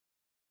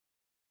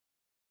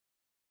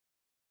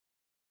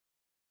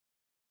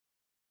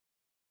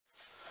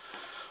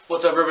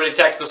What's up, everybody?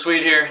 Tactical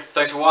Swede here.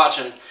 Thanks for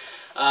watching.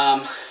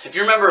 If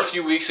you remember a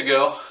few weeks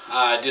ago,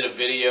 I did a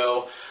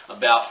video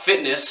about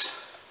fitness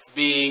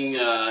being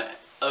a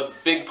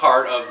big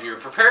part of your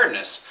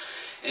preparedness.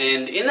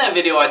 And in that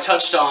video, I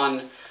touched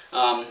on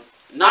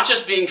not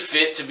just being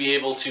fit to be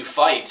able to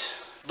fight,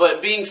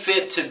 but being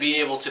fit to be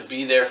able to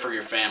be there for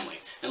your family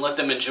and let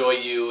them enjoy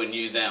you and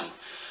you them.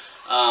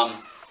 A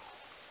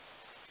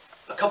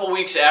couple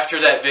weeks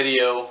after that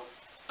video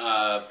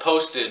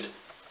posted,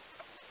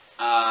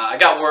 I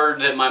got word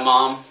that my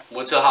mom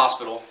went to the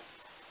hospital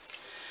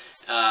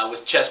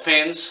with chest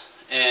pains,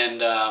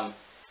 and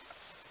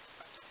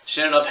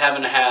she ended up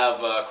having to have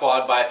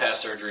quad bypass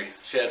surgery.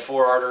 She had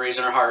 4 arteries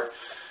in her heart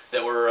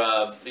that were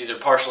either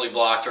partially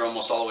blocked or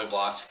almost all the way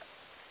blocked.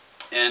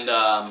 And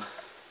that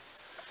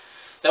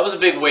was a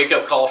big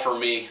wake-up call for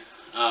me.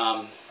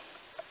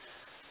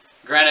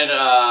 Granted,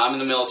 I'm in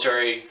the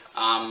military.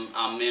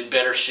 I'm in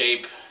better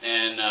shape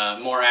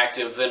and more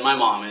active than my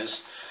mom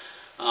is.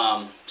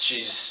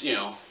 She's,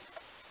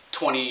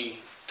 20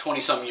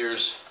 some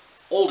years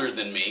older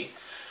than me.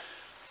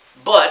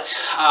 But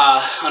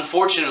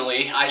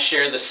unfortunately, I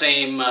share the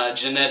same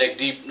genetic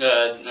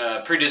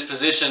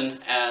predisposition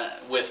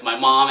with my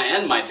mom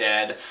and my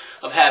dad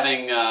of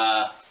having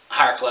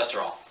higher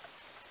cholesterol.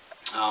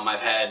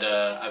 I've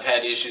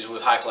had issues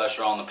with high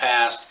cholesterol in the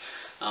past.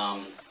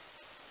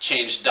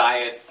 Changed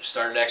diet,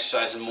 started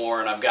exercising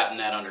more, and I've gotten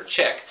that under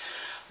check.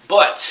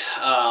 But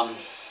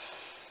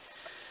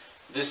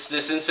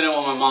this incident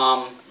with my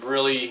mom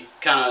really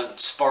kind of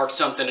sparked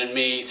something in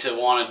me to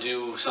want to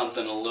do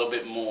something a little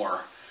bit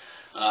more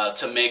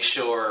to make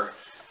sure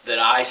that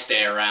I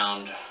stay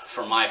around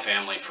for my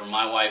family, for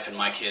my wife and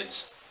my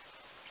kids.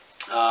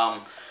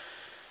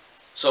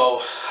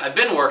 So I've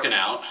been working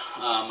out,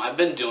 I've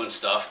been doing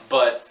stuff,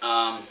 but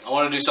I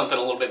want to do something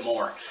a little bit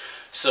more.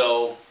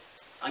 So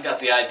I got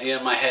the idea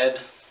in my head,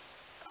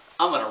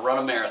 I'm going to run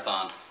a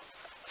marathon.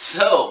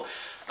 So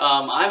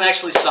I'm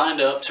actually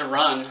signed up to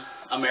run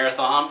a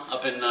marathon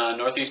up in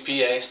Northeast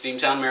PA,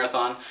 Steamtown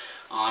Marathon,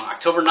 on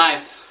October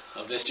 9th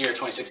of this year,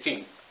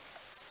 2016.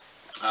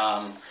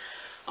 I'm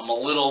a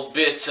little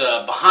bit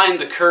behind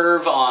the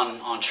curve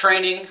on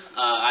training.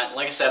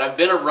 Like I said, I've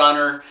been a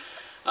runner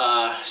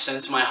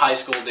since my high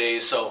school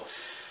days, so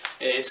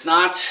it's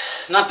not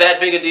that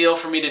big a deal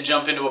for me to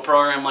jump into a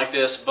program like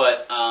this,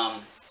 but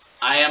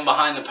I am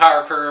behind the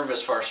power curve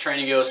as far as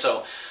training goes,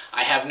 so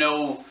I have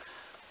no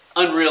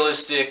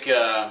unrealistic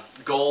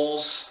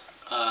goals.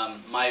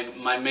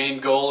 My main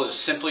goal is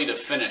simply to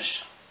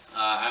finish.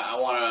 I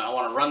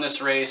want to run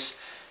this race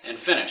and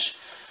finish.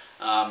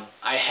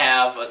 I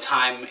have a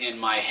time in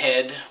my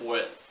head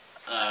what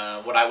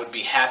I would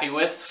be happy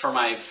with for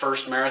my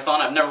first marathon.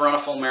 I've never run a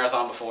full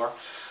marathon before.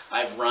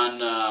 I've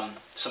run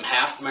some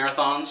half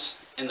marathons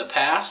in the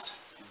past,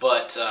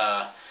 but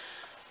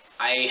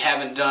I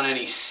haven't done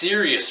any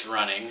serious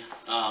running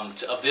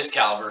of this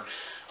caliber,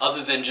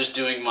 other than just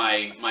doing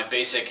my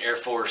basic Air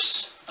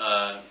Force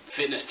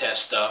fitness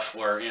test stuff,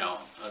 where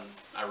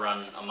I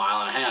run a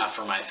mile and a half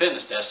for my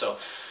fitness test. So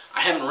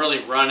I haven't really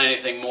run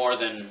anything more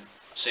than,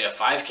 say, a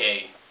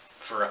 5K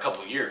for a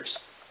couple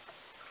years.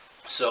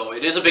 So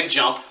it is a big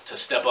jump to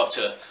step up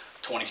to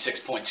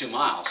 26.2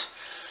 miles.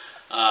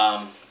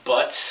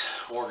 But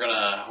we're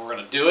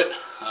gonna do it.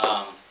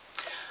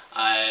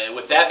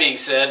 With that being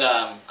said,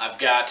 I've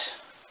got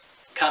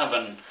kind of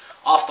an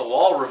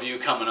off-the-wall review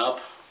coming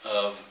up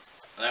of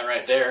that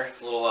right there,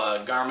 a little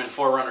Garmin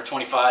Forerunner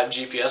 25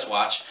 GPS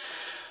watch.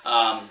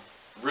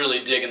 Really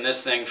digging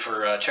this thing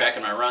for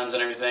tracking my runs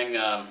and everything.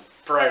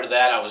 Prior to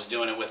that, I was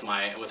doing it with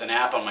an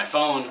app on my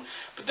phone,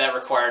 but that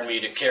required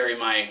me to carry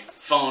my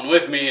phone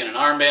with me in an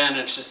armband.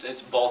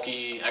 It's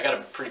bulky. I got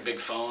a pretty big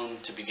phone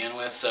to begin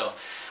with, so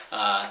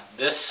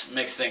this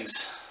makes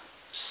things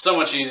so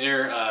much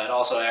easier. It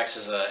also acts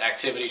as an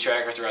activity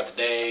tracker throughout the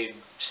day,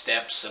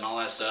 steps and all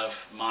that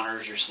stuff.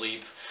 Monitors your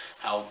sleep,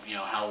 how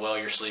well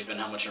you're sleeping,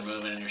 how much you're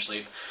moving in your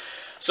sleep.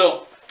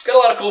 So it's got a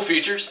lot of cool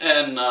features,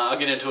 and I'll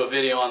get into a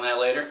video on that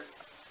later.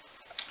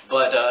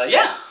 But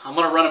yeah, I'm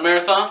gonna run a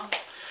marathon.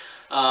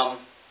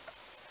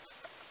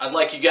 I'd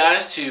like you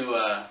guys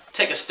to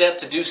take a step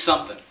to do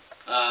something.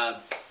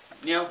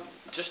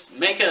 Just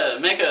make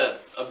a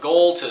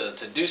goal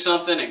to do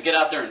something and get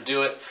out there and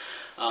do it.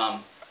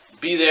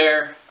 Be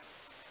there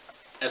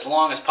as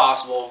long as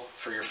possible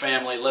for your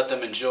family. Let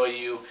them enjoy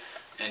you,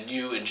 and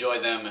you enjoy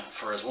them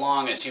for as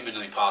long as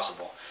humanly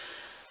possible.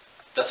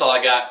 That's all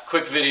I got.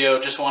 Quick video.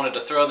 Just wanted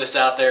to throw this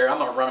out there. I'm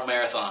going to run a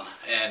marathon,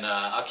 and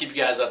I'll keep you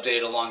guys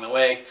updated along the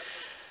way.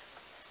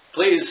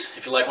 Please,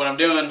 if you like what I'm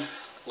doing,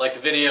 like the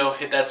video,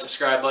 hit that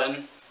subscribe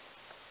button.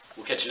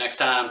 We'll catch you next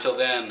time. Till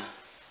then,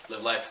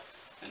 live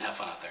life and have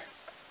fun out there.